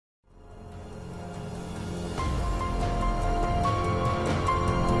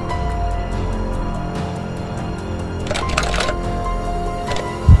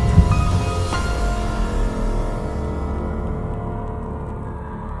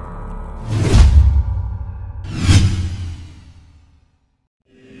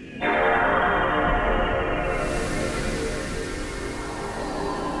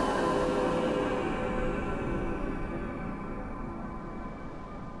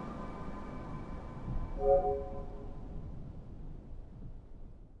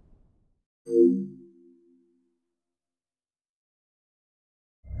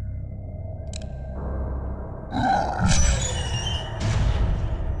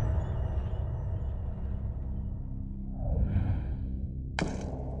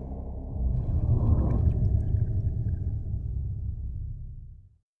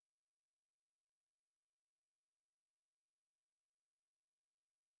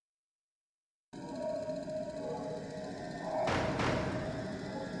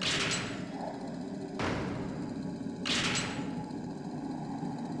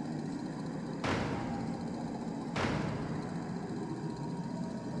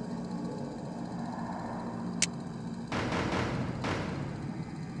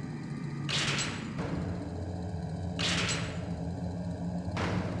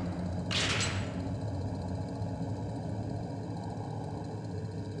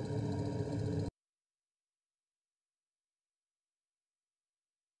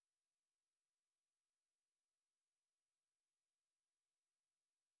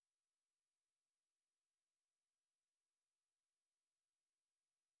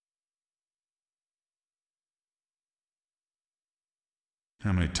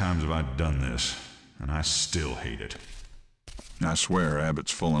How many times have I done this, and I still hate it? I swear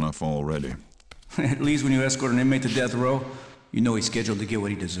Abbott's full enough already. At least when you escort an inmate to death row, you know he's scheduled to get what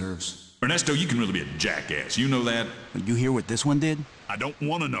he deserves. Ernesto, you can really be a jackass. You know that? But you hear what this one did? I don't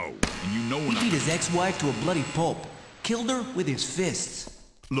want to know. And you know when He beat his ex-wife to a bloody pulp. Killed her with his fists.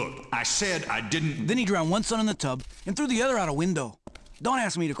 Look, I said I didn't... Then he drowned one son in the tub and threw the other out a window. Don't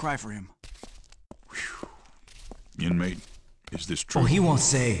ask me to cry for him. Whew. Inmate, is this true? Oh, he won't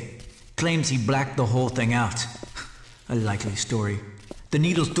say. Claims he blacked the whole thing out. A likely story. The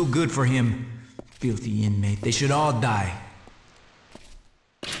needle's too good for him. Filthy inmate. They should all die.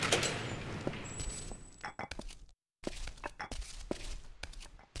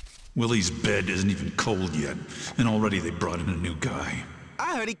 Willie's bed isn't even cold yet, and already they brought in a new guy.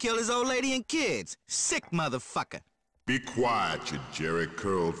 I heard he killed his old lady and kids. Sick motherfucker. Be quiet, you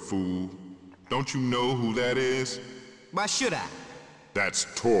jerry-curled fool. Don't you know who that is? Why should I? That's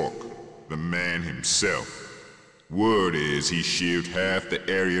Torque, the man himself. Word is he shivved half the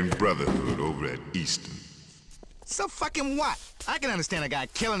Aryan Brotherhood over at Easton. So fucking what? I can understand a guy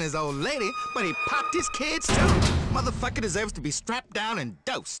killing his old lady, but he popped his kids too. Motherfucker deserves to be strapped down and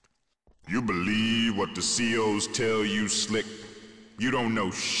dosed. You believe what the COs tell you, Slick? You don't know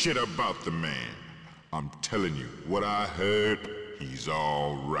shit about the man. I'm telling you, what I heard, he's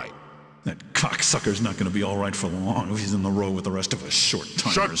all right. That cocksucker's not gonna be all right for long if he's in the row with the rest of us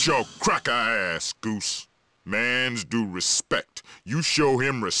short-timers. Shut your cracker ass, Goose. Mans do respect. You show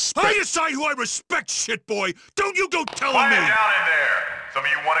him respect. I decide who I respect, shitboy! Don't you go telling me! Quiet down in there! Some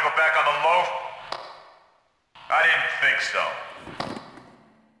of you want to go back on the loaf? I didn't think so.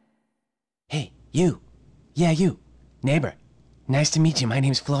 Hey, you. Yeah, you. Neighbor. Nice to meet you. My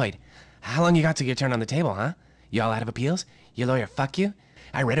name's Floyd. How long you got till your turn on the table, huh? You all out of appeals? Your lawyer fuck you?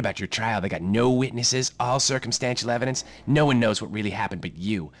 I read about your trial. They got no witnesses, all circumstantial evidence. No one knows what really happened but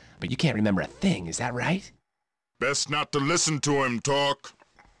you. But you can't remember a thing, is that right? Best not to listen to him talk.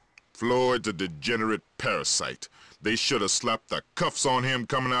 Floyd's a degenerate parasite. They should have slapped the cuffs on him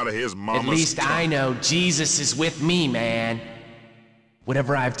coming out of his mama's... At least I know Jesus is with me, man.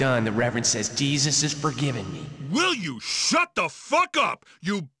 Whatever I've done, the Reverend says Jesus has forgiven me. Will you shut the fuck up,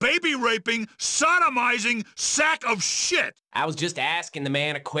 you baby-raping, sodomizing sack of shit! I was just asking the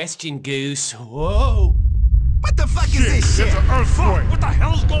man a question, Goose. Whoa! What the fuck is this shit? It's an earthquake! What the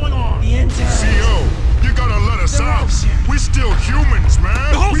hell's going on? The entire... CO, you gotta let us out! We're still humans,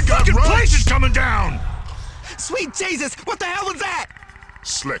 man! The whole we got fucking rights. place is coming down! Sweet Jesus, what the hell was that?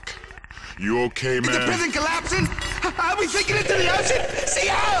 Slick, you okay, man? Is the prison collapsing? Are we sinking into the ocean?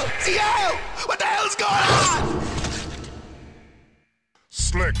 CO! CO! What the hell's going on?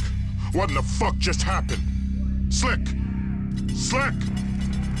 Slick, what in the fuck just happened? Slick! Slick!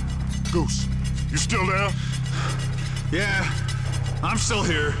 Goose, you still there? Yeah, I'm still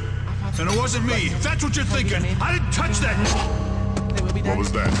here. And it wasn't me. If that's what you're thinking, I didn't touch that! What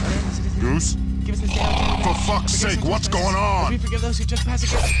was that? Goose? For fuck's sake, what's going on? We forgive those who trespass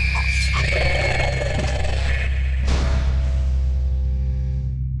against...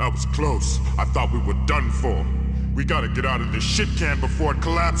 That was close. I thought we were done for. We gotta get out of this shit can before it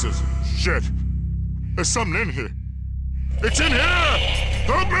collapses. Shit. There's something in here. It's in here!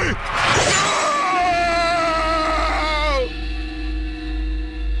 Help me! No!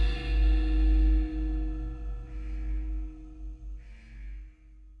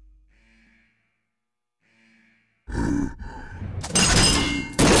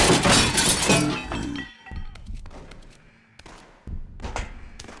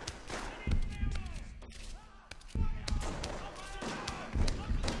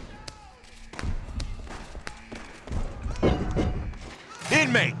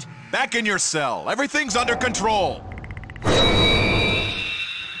 Inmate, back in your cell. Everything's under control.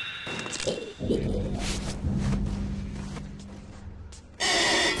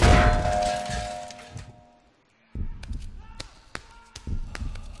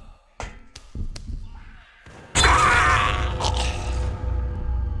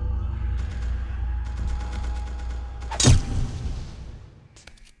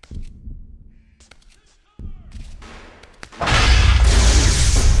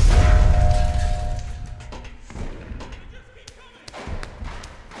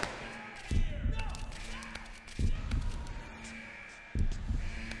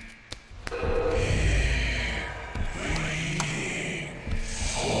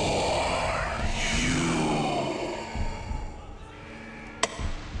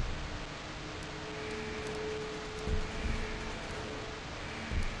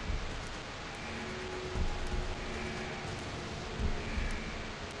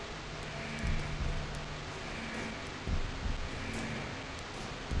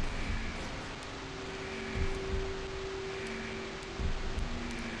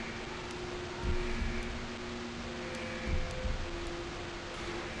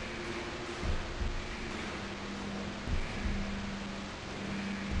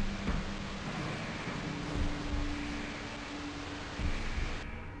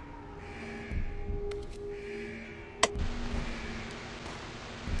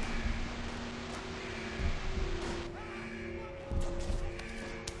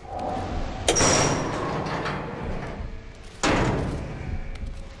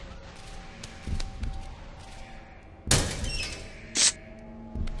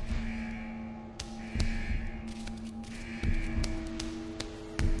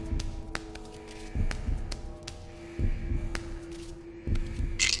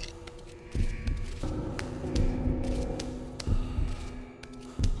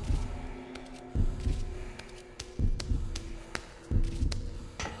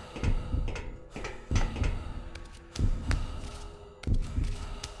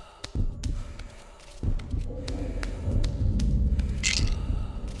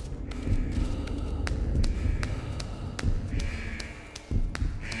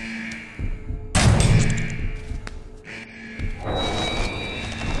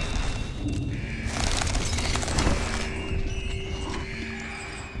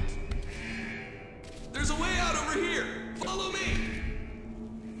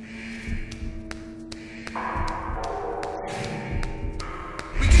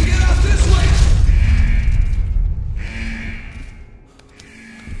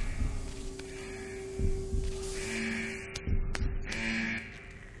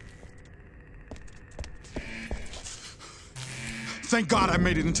 Thank God I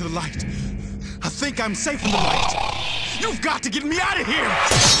made it into the light. I think I'm safe in the light. You've got to get me out of here!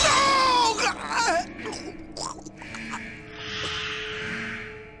 No!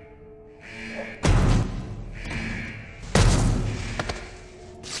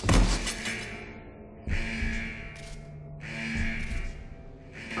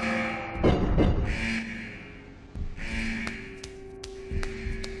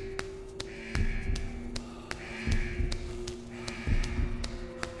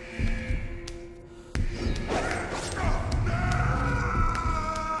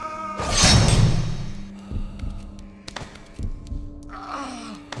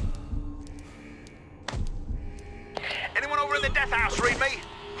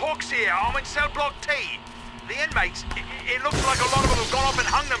 I'm in cell block T. The inmates, it looks like a lot of them have gone off and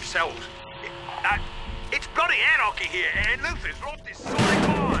hung themselves. It's bloody anarchy here, and Luther's lost his solid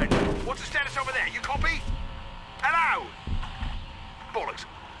mind. What's the status over there? You copy? Hello? Bollocks.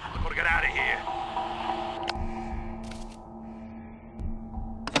 I've got to get out of here.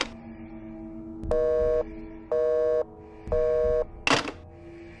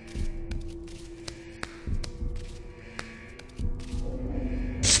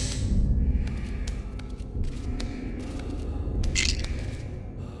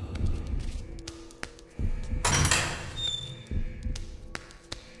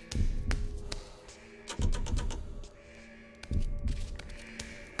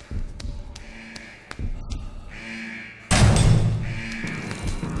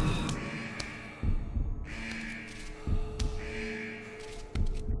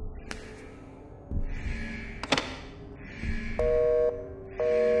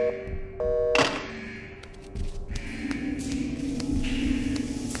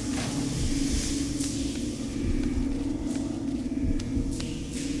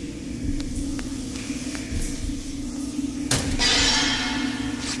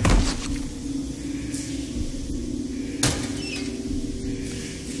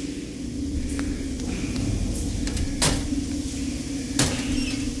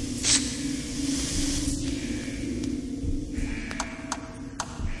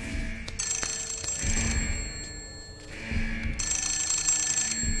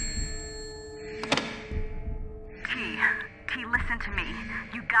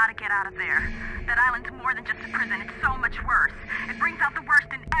 gotta get out of there. That island's more than just a prison, it's so much worse. It brings out the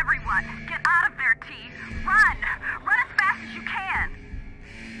worst in everyone. Get out of there, T. Run! Run as fast as you can!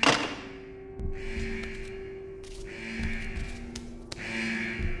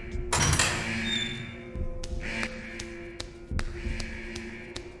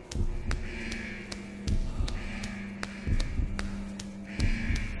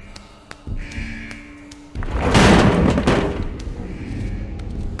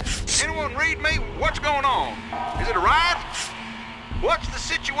 Read me? What's going on? Is it a riot? What's the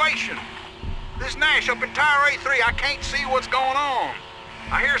situation? This Nash up in Tower A3, I can't see what's going on.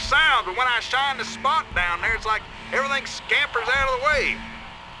 I hear sounds, but when I shine the spot down there, it's like everything scampers out of the way.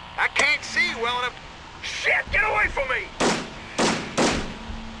 I can't see well enough. Shit, get away from me!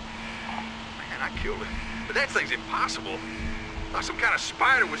 Man, I killed it. But that thing's impossible. Like some kind of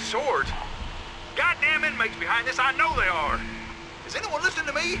spider with swords. Goddamn inmates behind this, I know they are. Is anyone listening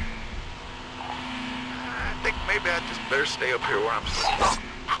to me? I think maybe I just better stay up here where I'm safe.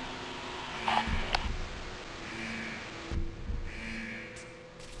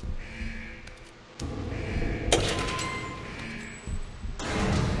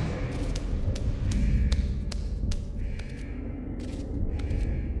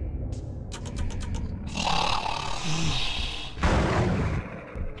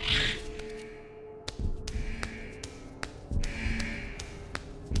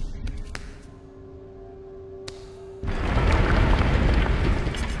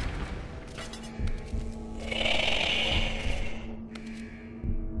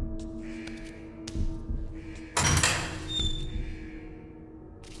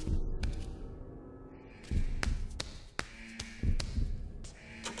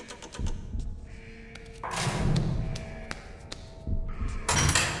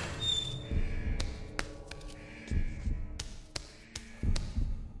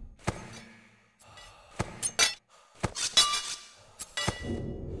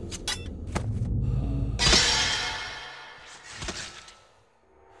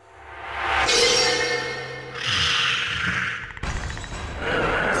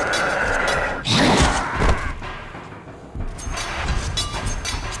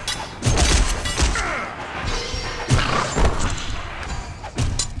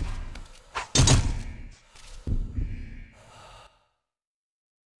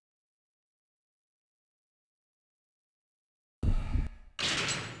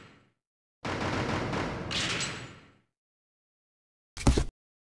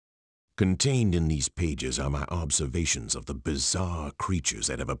 Contained in these pages are my observations of the bizarre creatures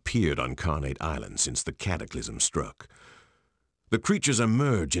that have appeared on Carnate Island since the cataclysm struck. The creatures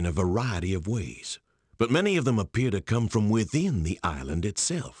emerge in a variety of ways, but many of them appear to come from within the island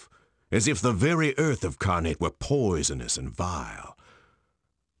itself, as if the very earth of Carnate were poisonous and vile.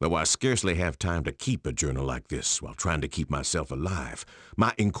 Though I scarcely have time to keep a journal like this while trying to keep myself alive,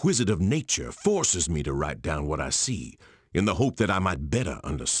 my inquisitive nature forces me to write down what I see, in the hope that I might better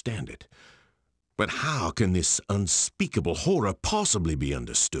understand it. But how can this unspeakable horror possibly be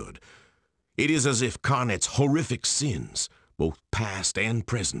understood? It is as if Carnate's horrific sins, both past and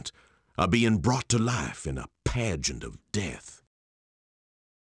present, are being brought to life in a pageant of death.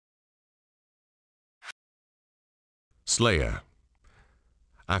 Slayer,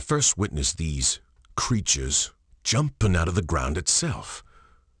 I first witnessed these creatures jumping out of the ground itself.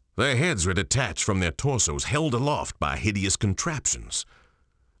 Their heads were detached from their torsos, held aloft by hideous contraptions.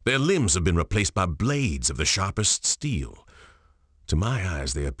 Their limbs have been replaced by blades of the sharpest steel. To my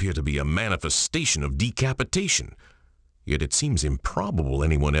eyes, they appear to be a manifestation of decapitation. Yet it seems improbable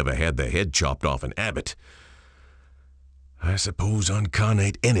anyone ever had their head chopped off in Abbott. I suppose on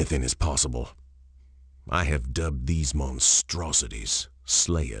Carnate anything is possible. I have dubbed these monstrosities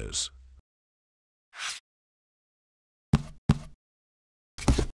Slayers.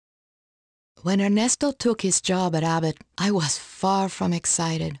 When Ernesto took his job at Abbott, I was far from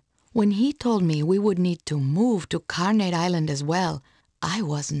excited. When he told me we would need to move to Carnate Island as well, I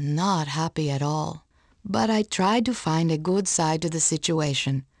was not happy at all. But I tried to find a good side to the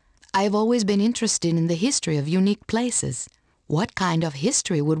situation. I've always been interested in the history of unique places. What kind of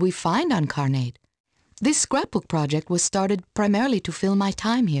history would we find on Carnate? This scrapbook project was started primarily to fill my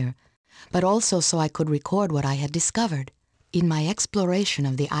time here, but also so I could record what I had discovered. In my exploration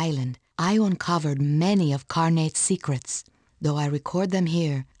of the island, I uncovered many of Carnate's secrets. Though I record them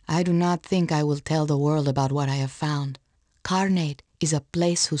here, I do not think I will tell the world about what I have found. Carnate is a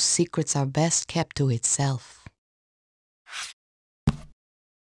place whose secrets are best kept to itself.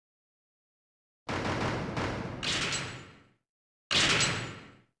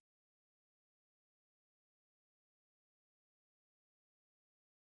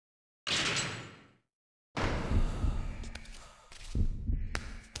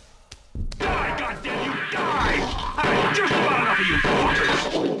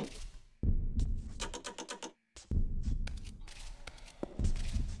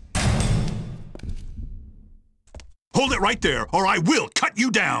 Hold it right there, or I will cut you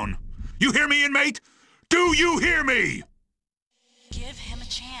down. You hear me, inmate? Do you hear me? Give him a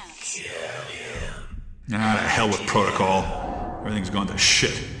chance. Ah, to hell with protocol. Everything's gone to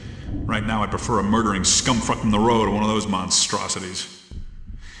shit. Right now, I'd prefer a murdering scumfuck from the road to one of those monstrosities.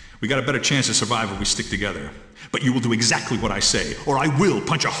 We got a better chance to survive if we stick together. But you will do exactly what I say, or I will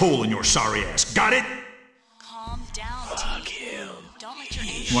punch a hole in your sorry ass. Got it? Calm down, Fuck him. Don't let your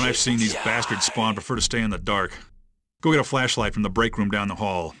anger... When I've seen these bastards spawn, prefer to stay in the dark. Go get a flashlight from the break room down the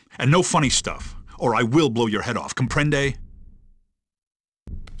hall. And no funny stuff, or I will blow your head off. Comprende?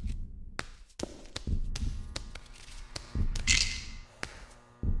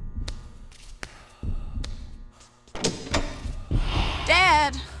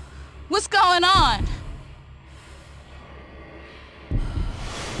 Dad, what's going on?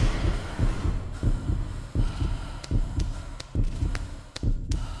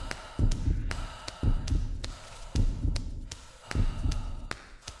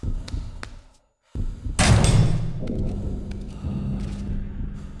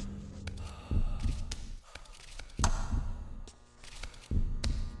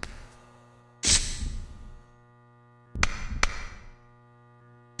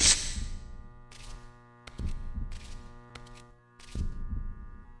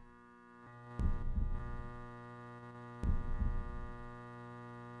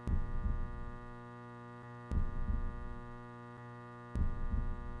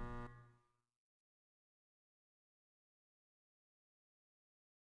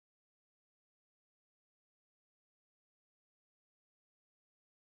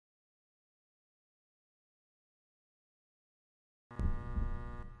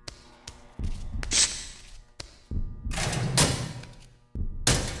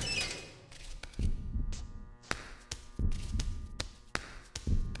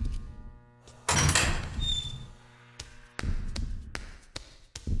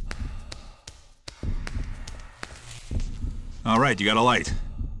 All right, you got a light.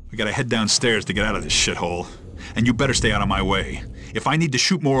 We gotta head downstairs to get out of this shithole. And you better stay out of my way. If I need to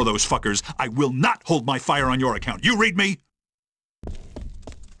shoot more of those fuckers, I will not hold my fire on your account. You read me?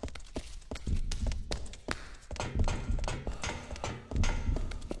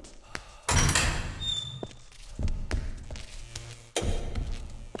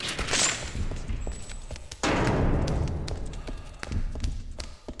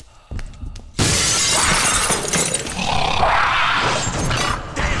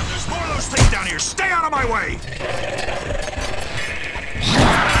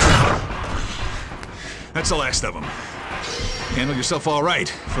 That's the last of them. Handle yourself all right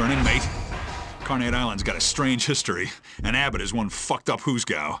for an inmate. Carnate Island's got a strange history, and Abbott is one fucked up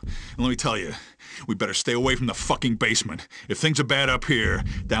hoosgow. And let me tell you, we better stay away from the fucking basement. If things are bad up here,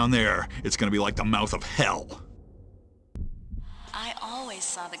 down there, it's gonna be like the mouth of hell. I always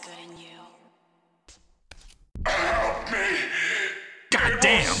saw the good in you. Help me! God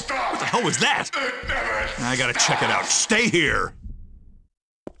damn! What the hell was that? I gotta check it out. Stay here!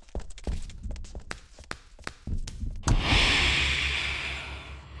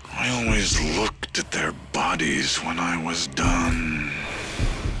 I always looked at their bodies when I was done.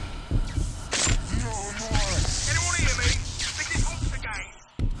 Anyone hear me? This is Hawks again.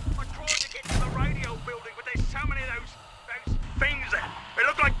 I tried to get to the radio building, but there's so many of those things there. They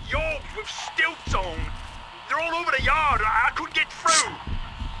look like yawgs with stilts on. They're all over the yard. I couldn't get through.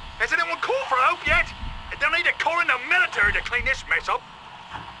 Has anyone called for help yet? They'll need to call in the military to clean this mess up.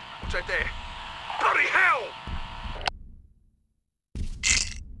 What's that there? Bloody hell!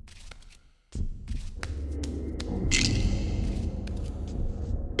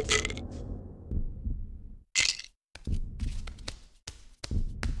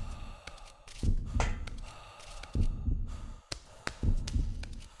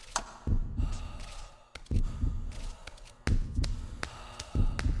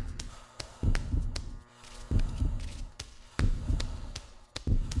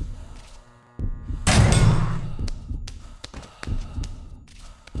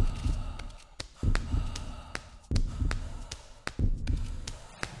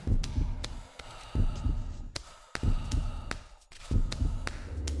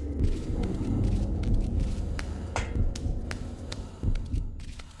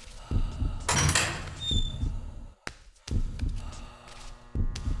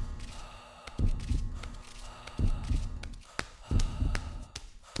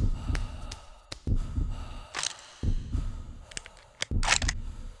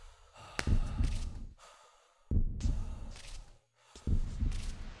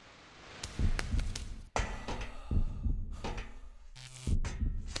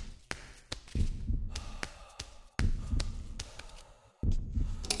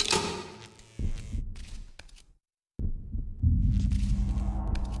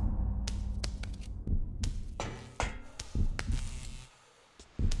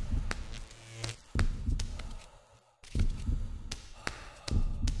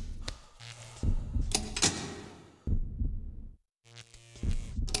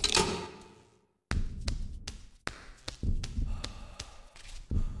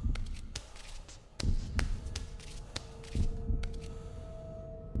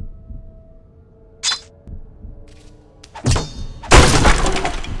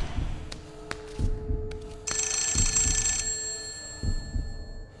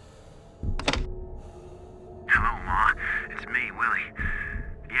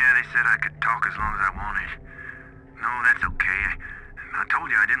 I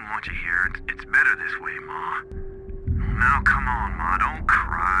told you I didn't want you here. It's better this way, Ma. Now, come on, Ma. Don't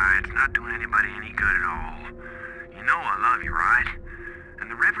cry. It's not doing anybody any good at all. You know I love you, right?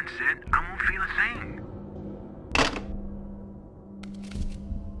 And the Reverend said I won't feel a thing.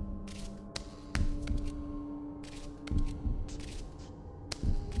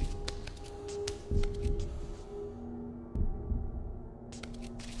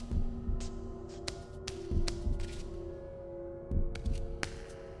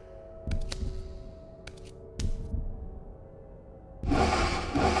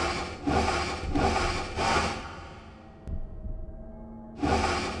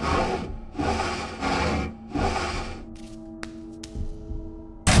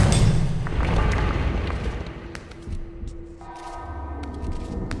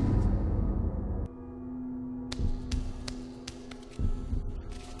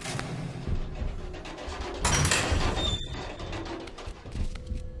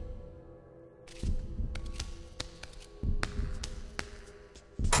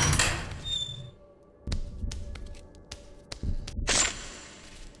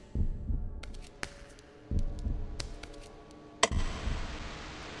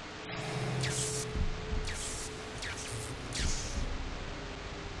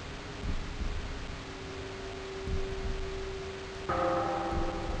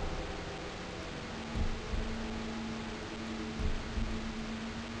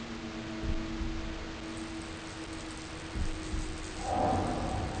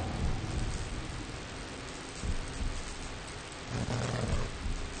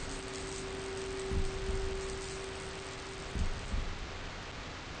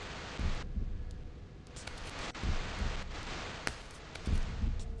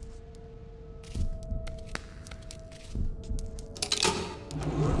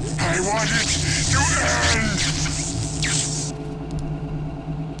 I want it to end!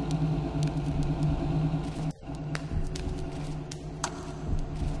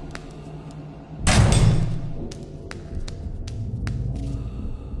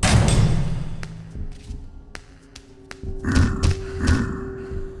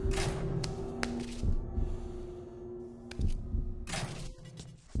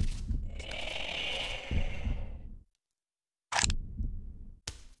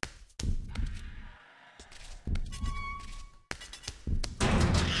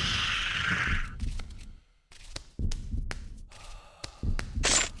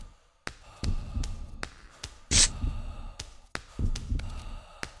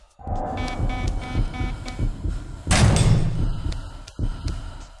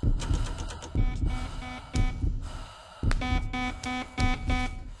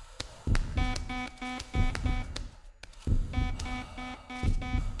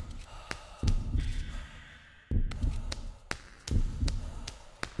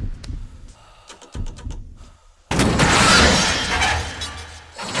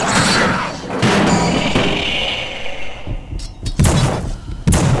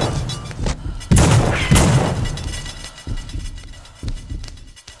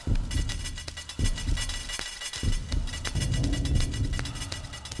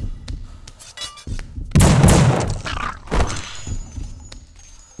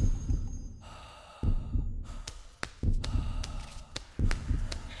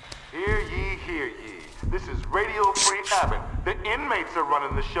 Abbott. The inmates are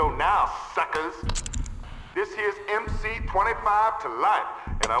running the show now, suckers. This here's MC 25 to life,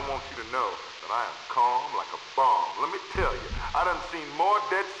 and I want you to know that I am calm like a bomb. Let me tell you, I done seen more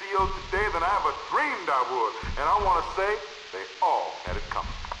dead CEOs today than I ever dreamed I would, and I want to say they all had it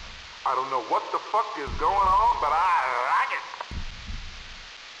coming. I don't know what the fuck is going on, but I like it.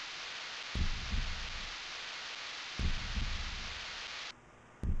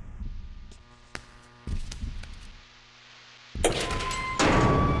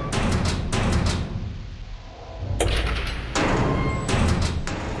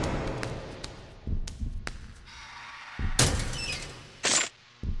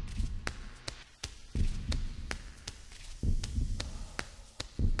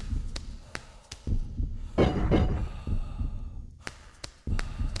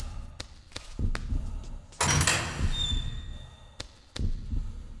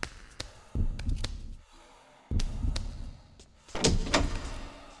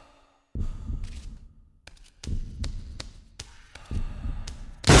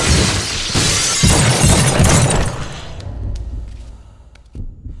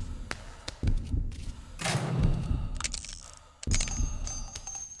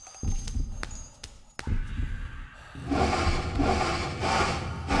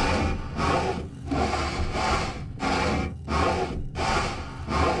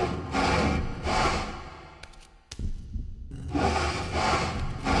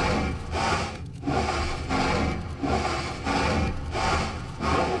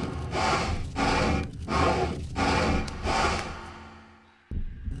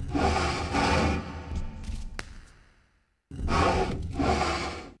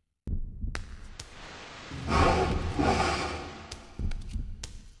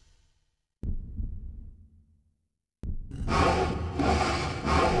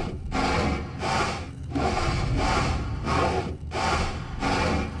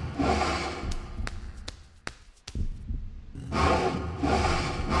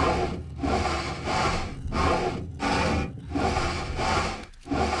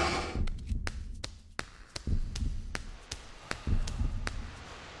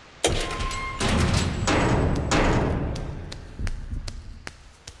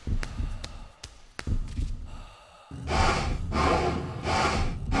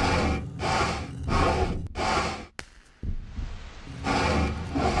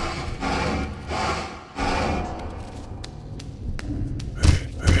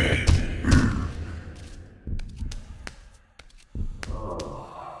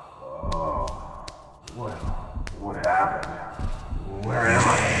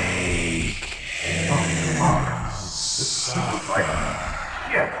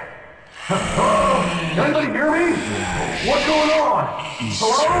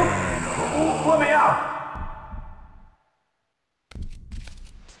 Let me out!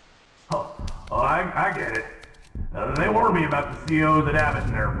 Oh, I get it. They warned me about the COs at Abbott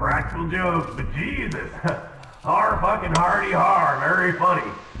and their practical jokes, but Jesus, har fucking hardy har, very funny.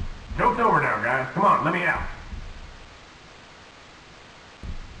 Joke's over now, guys. Come on, let me out.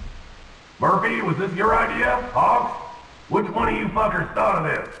 Murphy, was this your idea? Hawks? Which one of you fuckers thought of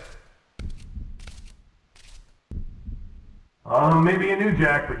this? Maybe a new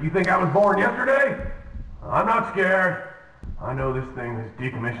Jack, but you think I was born yesterday? I'm not scared. I know this thing was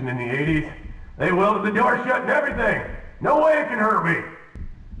decommissioned in the 80s. They welded the door shut and everything. No way it can hurt me.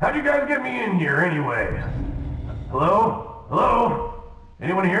 How'd you guys get me in here anyway? Hello? Hello?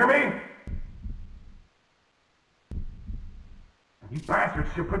 Anyone hear me? You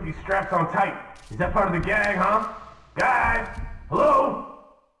bastards should put these straps on tight. Is that part of the gag, huh? Guys? Hello?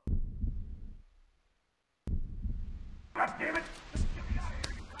 God damn it!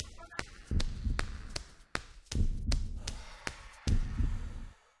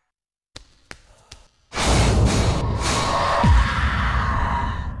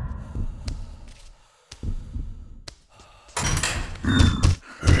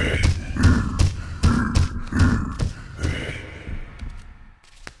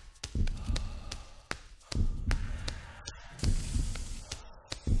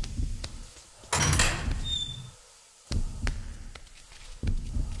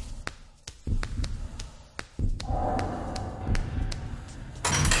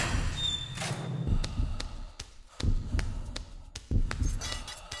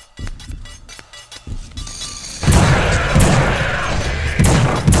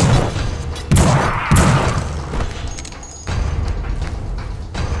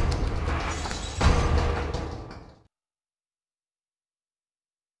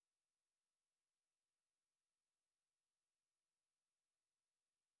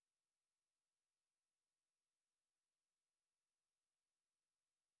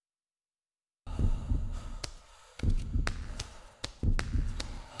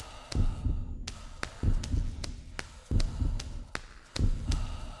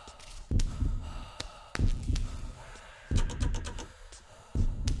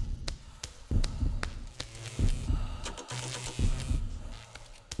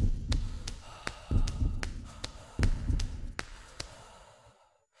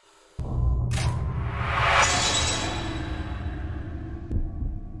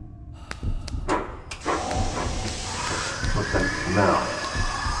 No.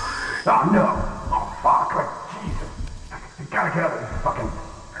 Oh, no! Oh, fuck! Like, Jesus! I gotta get out of this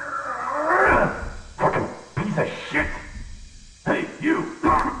fucking piece of shit! Hey, you!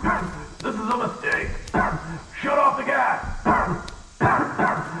 This is a mistake! Shut off the gas!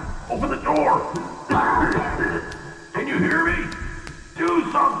 Open the door! Can you hear me?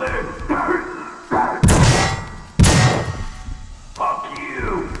 Do something! Fuck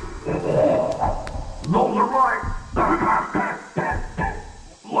you! Those are mine!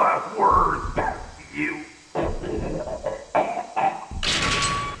 Last words, you.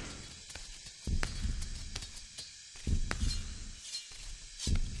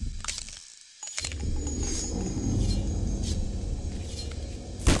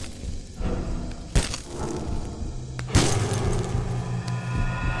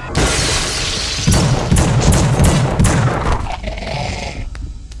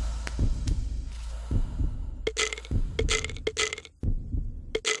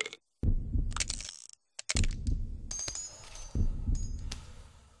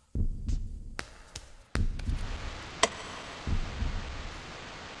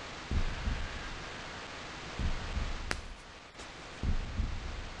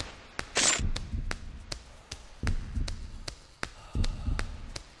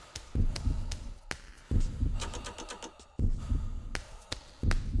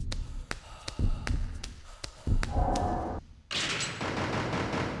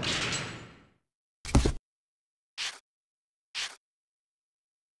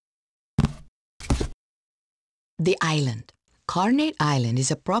 The island. Carnate Island is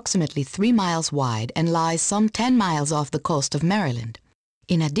approximately 3 miles wide and lies some 10 miles off the coast of Maryland.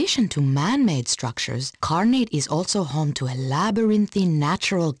 In addition to man-made structures, Carnate is also home to a labyrinthine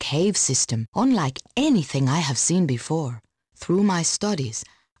natural cave system unlike anything I have seen before. Through my studies,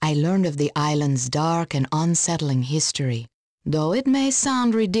 I learned of the island's dark and unsettling history. Though it may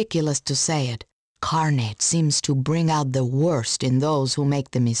sound ridiculous to say it, Carnate seems to bring out the worst in those who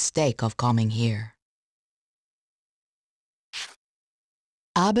make the mistake of coming here.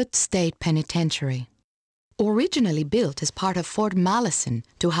 Abbott State Penitentiary. Originally built as part of Fort Malison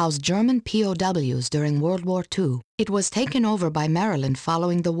to house German POWs during World War II, it was taken over by Maryland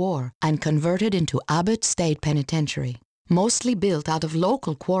following the war and converted into Abbott State Penitentiary. Mostly built out of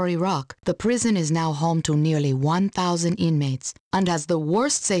local quarry rock, the prison is now home to nearly 1,000 inmates and has the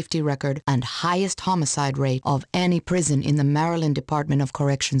worst safety record and highest homicide rate of any prison in the Maryland Department of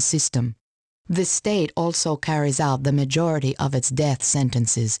Corrections system. The state also carries out the majority of its death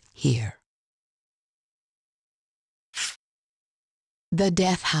sentences here. The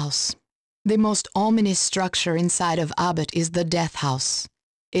Death House. The most ominous structure inside of Abbott is the Death House.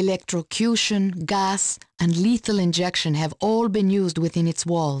 Electrocution, gas, and lethal injection have all been used within its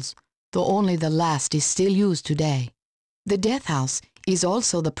walls, though only the last is still used today. The Death House is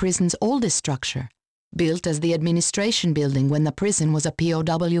also the prison's oldest structure, built as the administration building when the prison was a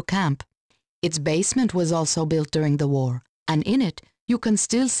POW camp. Its basement was also built during the war, and in it you can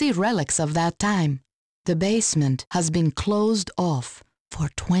still see relics of that time. The basement has been closed off for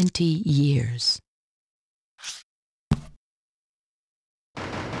 20 years.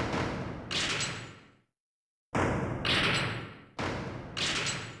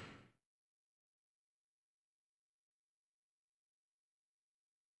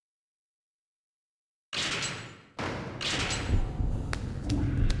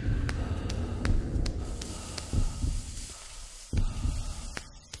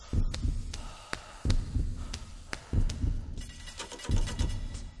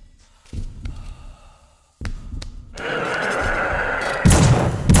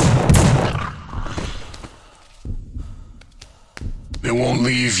 They won't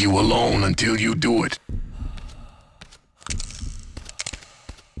leave you alone until you do it.